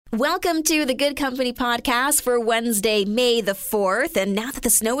Welcome to the Good Company podcast for Wednesday, May the 4th. And now that the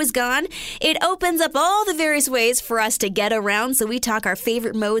snow is gone, it opens up all the various ways for us to get around. So we talk our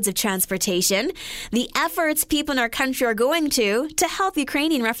favorite modes of transportation, the efforts people in our country are going to help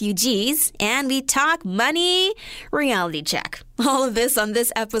Ukrainian refugees, and we talk money reality check. All of this on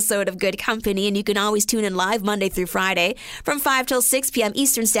this episode of Good Company, and you can always tune in live Monday through Friday from 5 till 6 p.m.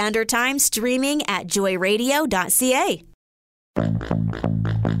 Eastern Standard Time, streaming at joyradio.ca.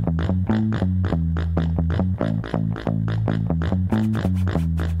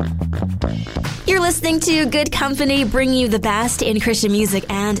 You're listening to Good Company, bringing you the best in Christian music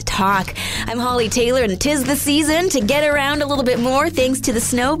and talk. I'm Holly Taylor, and 'tis the season to get around a little bit more, thanks to the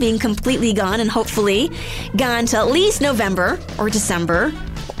snow being completely gone and hopefully gone to at least November or December,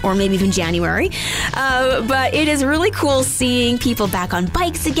 or maybe even January. But it is really cool seeing people back on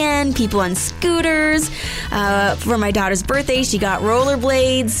bikes again, people on scooters. For my daughter's birthday, she got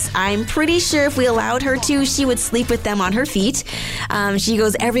rollerblades. I'm pretty sure if we allowed her to, she would sleep with them on her feet. She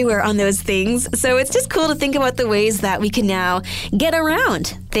goes everywhere on those things. So it's just cool to think about the ways that we can now get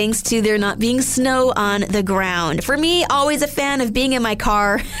around, thanks to there not being snow on the ground. For me, always a fan of being in my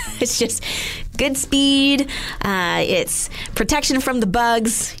car. It's just good speed. It's protection from the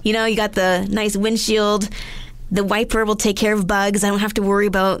bugs. You know, you got the nice windshield. The wiper will take care of bugs. I don't have to worry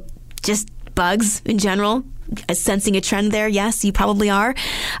about just bugs in general. Sensing a trend there. Yes, you probably are.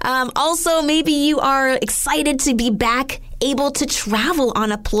 Also, maybe you are excited to be back able to travel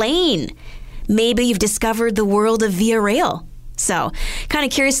on a plane. Maybe you've discovered the world of Via Rail. So, kind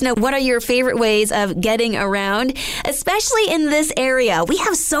of curious to know, what are your favorite ways of getting around, especially in this area? We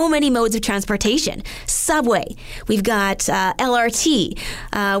have so many modes of transportation. Subway, we've got LRT,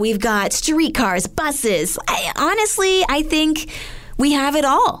 we've got streetcars, buses. Honestly, I think we have it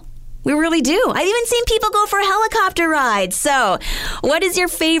all. We really do. I've even seen people go for helicopter rides. So, what is your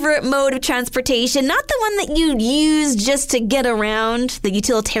favorite mode of transportation? Not the one that you use just to get around, the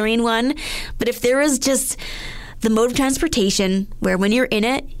utilitarian one, but if there is just the mode of transportation where when you're in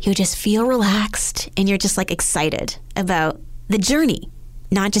it, you just feel relaxed and you're just like excited about the journey,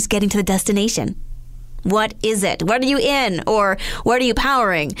 not just getting to the destination. What is it? What are you in? Or what are you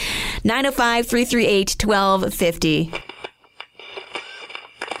powering? 905-338-1250.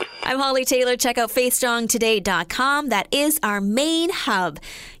 I'm Holly Taylor. Check out faithstrongtoday.com. That is our main hub.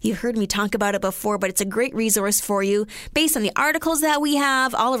 You've heard me talk about it before, but it's a great resource for you based on the articles that we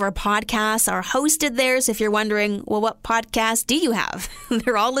have. All of our podcasts are hosted there. So if you're wondering, well, what podcast do you have?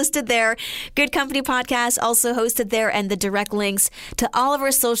 They're all listed there. Good Company Podcast also hosted there, and the direct links to all of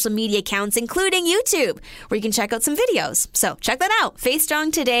our social media accounts, including YouTube, where you can check out some videos. So check that out,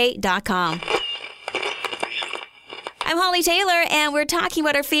 faithstrongtoday.com. I'm Holly Taylor, and we're talking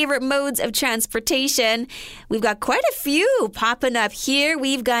about our favorite modes of transportation. We've got quite a few popping up here.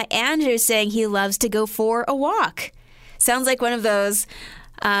 We've got Andrew saying he loves to go for a walk. Sounds like one of those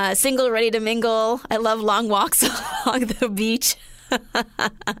single, ready to mingle. I love long walks along the beach.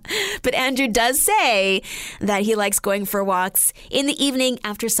 But Andrew does say that he likes going for walks in the evening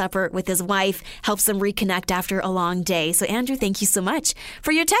after supper with his wife, helps them reconnect after a long day. So Andrew, thank you so much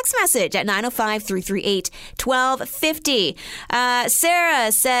for your text message at 905-338-1250.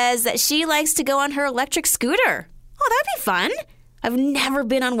 Sarah says that she likes to go on her electric scooter. Oh, that'd be fun. I've never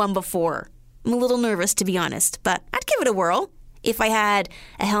been on one before. I'm a little nervous, to be honest, but I'd give it a whirl if I had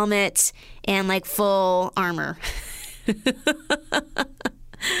a helmet and like full armor.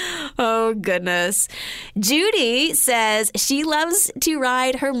 Oh, goodness. Judy says she loves to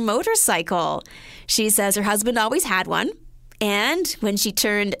ride her motorcycle. She says her husband always had one. And when she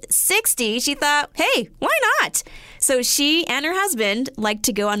turned 60, she thought, hey, why not? So she and her husband like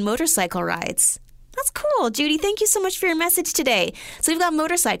to go on motorcycle rides. That's cool. Judy, thank you so much for your message today. So we've got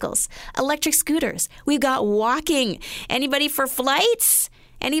motorcycles, electric scooters. We've got walking. Anybody for flights?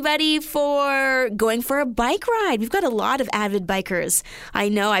 Anybody for going for a bike ride? We've got a lot of avid bikers. I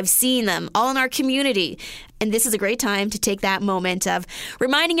know, I've seen them all in our community. And this is a great time to take that moment of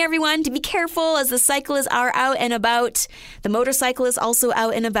reminding everyone to be careful as the cyclists are out and about. The motorcycle is also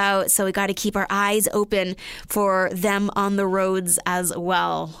out and about. So we got to keep our eyes open for them on the roads as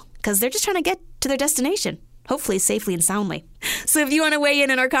well, because they're just trying to get to their destination, hopefully safely and soundly. So if you want to weigh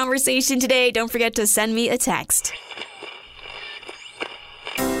in our conversation today, don't forget to send me a text.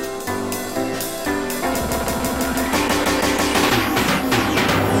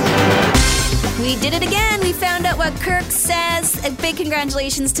 We did it again. We found out what Kirk says. A big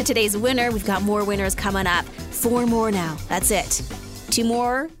congratulations to today's winner. We've got more winners coming up. 4 more now. That's it. 2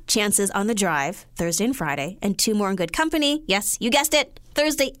 more chances on the drive, Thursday and Friday, and 2 more in Good Company. Yes, you guessed it.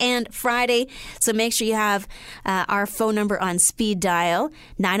 Thursday and Friday. So make sure you have our phone number on speed dial,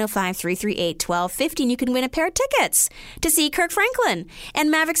 905-338-1250. And you can win a pair of tickets to see Kirk Franklin and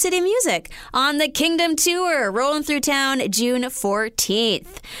Maverick City Music on the Kingdom Tour, rolling through town June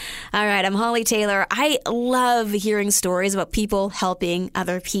 14th. All right, I'm Holly Taylor. I love hearing stories about people helping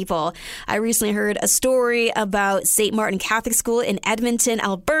other people. I recently heard a story about St. Martin Catholic School in Edmonton,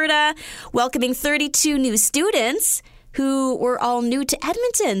 Alberta, welcoming 32 new students who were all new to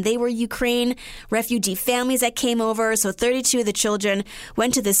Edmonton. They were Ukraine refugee families that came over. So 32 of the children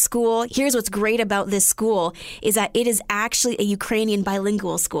went to this school. Here's what's great about this school is that it is actually a Ukrainian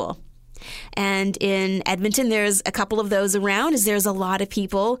bilingual school. And in Edmonton, there's a couple of those around, as there's a lot of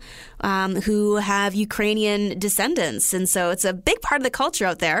people who have Ukrainian descendants. And so it's a big part of the culture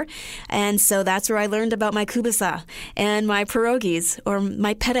out there. And so that's where I learned about my kubasa and my pierogies, or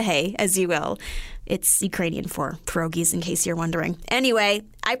my pedahe, as you will. It's Ukrainian for pierogies, in case you're wondering. Anyway,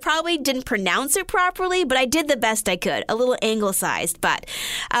 I probably didn't pronounce it properly, but I did the best I could. A little anglicized, but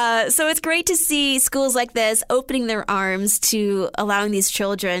so it's great to see schools like this opening their arms to allowing these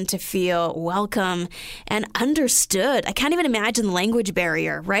children to feel welcome and understood. I can't even imagine the language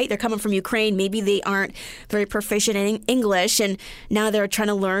barrier, right? They're coming from Ukraine. Maybe they aren't very proficient in English, and now they're trying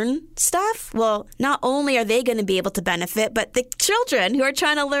to learn stuff. Well, not only are they going to be able to benefit, but the children who are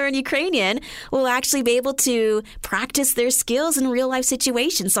trying to learn Ukrainian will actually be able to practice their skills in real life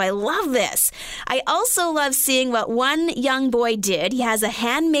situations. So I love this. I also love seeing what one young boy did. He has a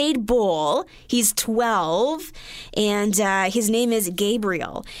handmade bowl. He's 12, and his name is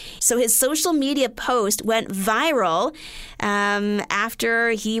Gabriel. So his social media post went viral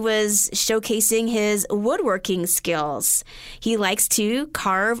after he was showcasing his woodworking skills. He likes to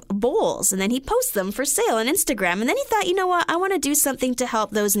carve bowls, and then he posts them for sale on Instagram. And then he thought, you know what, I want to do something to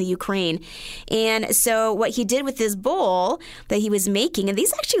help those in the Ukraine. And so what he did with this bowl that he was making, and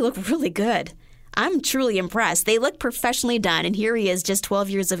these actually look really good. I'm truly impressed. They look professionally done, and here he is, just 12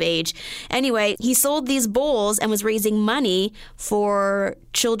 years of age. Anyway, he sold these bowls and was raising money for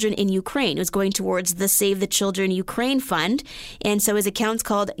children in Ukraine. It was going towards the Save the Children Ukraine Fund, and so his account's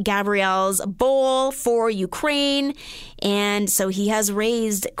called Gabriel's Bowl for Ukraine, and so he has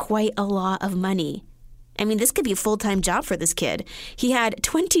raised quite a lot of money. I mean, this could be a full-time job for this kid. He had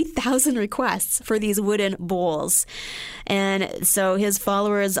 20,000 requests for these wooden bowls. And so his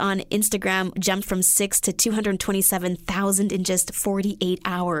followers on Instagram jumped from 6 to 227,000 in just 48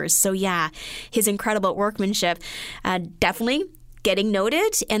 hours. So yeah, his incredible workmanship definitely getting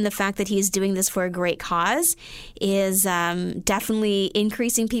noted, and the fact that he's doing this for a great cause is definitely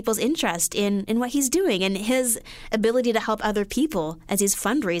increasing people's interest in what he's doing and his ability to help other people as he's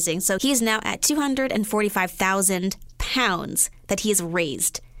fundraising. So he's now at £245,000 that he has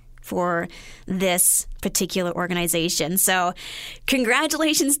raised for this particular organization. So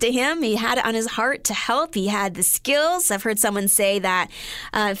congratulations to him. He had it on his heart to help. He had the skills. I've heard someone say that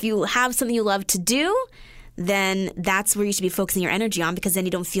if you have something you love to do, then that's where you should be focusing your energy on, because then you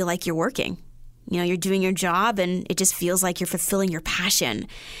don't feel like you're working. You know, you're doing your job and it just feels like you're fulfilling your passion.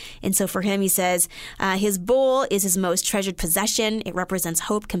 And so for him, he says, his bowl is his most treasured possession. It represents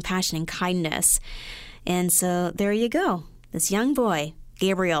hope, compassion, and kindness. And so there you go. This young boy,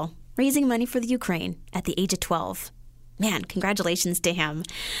 Gabriel, raising money for the Ukraine at the age of 12. Man, congratulations to him.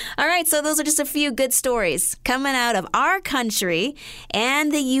 All right, so those are just a few good stories coming out of our country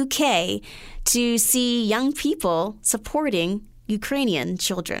and the UK to see young people supporting Ukrainian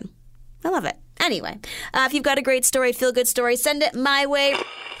children. I love it. Anyway, if you've got a great story, feel-good story, send it my way.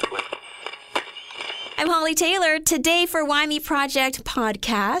 I'm Holly Taylor. Today for Why Me Project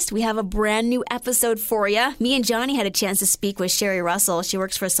podcast, we have a brand new episode for you. Me and Johnny had a chance to speak with Sherry Russell. She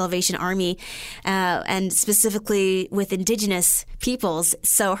works for Salvation Army and specifically with Indigenous peoples.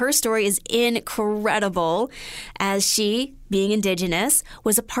 So her story is incredible, as she, being Indigenous,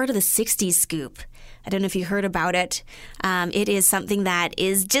 was a part of the 60s scoop. I don't know if you heard about it. It is something that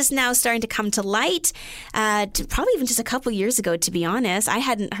is just now starting to come to light, probably even just a couple years ago, to be honest. I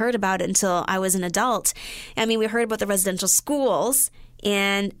hadn't heard about it until I was an adult. I mean, we heard about the residential schools,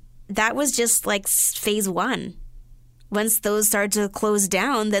 and that was just like phase one. Once those started to close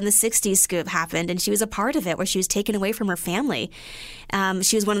down, then the 60s scoop happened, and she was a part of it, where she was taken away from her family.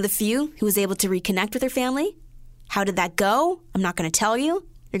 She was one of the few who was able to reconnect with her family. How did that go? I'm not going to tell you.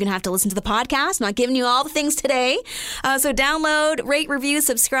 You're going to have to listen to the podcast. I'm not giving you all the things today. So download, rate, review,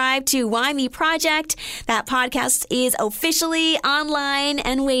 subscribe to Why Me Project. That podcast is officially online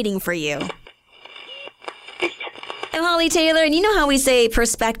and waiting for you. I'm Holly Taylor, and you know how we say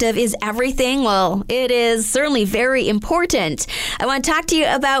perspective is everything? Well, it is certainly very important. I want to talk to you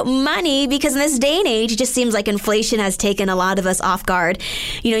about money because in this day and age, it just seems like inflation has taken a lot of us off guard.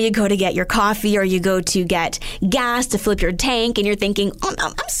 You know, you go to get your coffee or you go to get gas to flip your tank, and you're thinking, oh,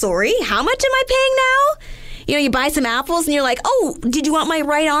 I'm sorry, how much am I paying now? You know, you buy some apples and you're like, oh, did you want my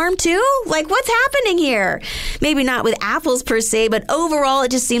right arm too? Like, what's happening here? Maybe not with apples per se, but overall,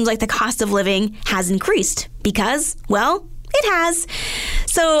 it just seems like the cost of living has increased because, well, it has.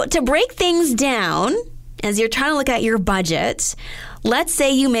 So to break things down, as you're trying to look at your budget, let's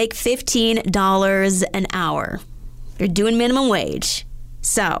say you make $15 an hour. You're doing minimum wage.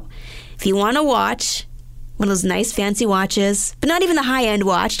 So if you want to watch one of those nice fancy watches, but not even the high-end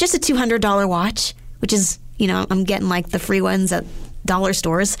watch, just a $200 watch, which is, you know, I'm getting like the free ones at dollar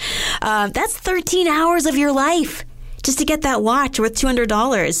stores. That's 13 hours of your life just to get that watch worth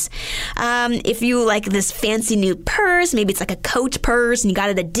 $200. If you like this fancy new purse, maybe it's like a Coach purse and you got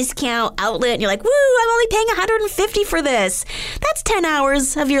it at a discount outlet and you're like, woo, I'm only paying $150 for this. That's 10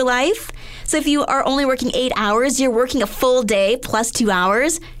 hours of your life. So if you are only working 8 hours, you're working a full day plus 2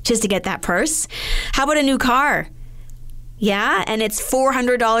 hours just to get that purse. How about a new car? Yeah, and it's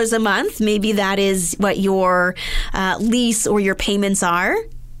 $400 a month. Maybe that is what your lease or your payments are.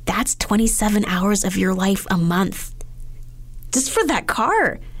 That's 27 hours of your life a month just for that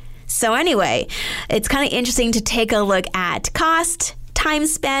car. So anyway, it's kind of interesting to take a look at cost, time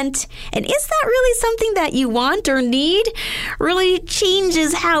spent, and is that really something that you want or need? Really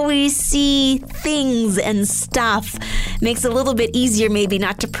changes how we see things and stuff. Makes it a little bit easier maybe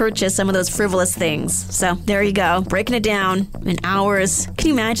not to purchase some of those frivolous things. So there you go, breaking it down in hours. Can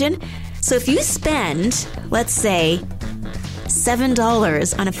you imagine? So if you spend, let's say,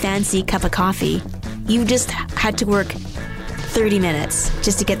 $7 on a fancy cup of coffee, you just had to work 30 minutes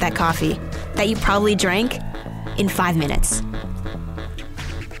just to get that coffee that you probably drank in 5 minutes.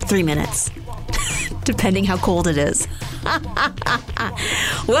 3 minutes, depending how cold it is.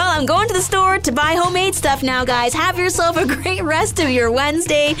 Well, I'm going to the store to buy homemade stuff now, guys. Have yourself a great rest of your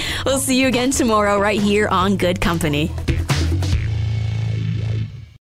Wednesday. We'll see you again tomorrow right here on Good Company.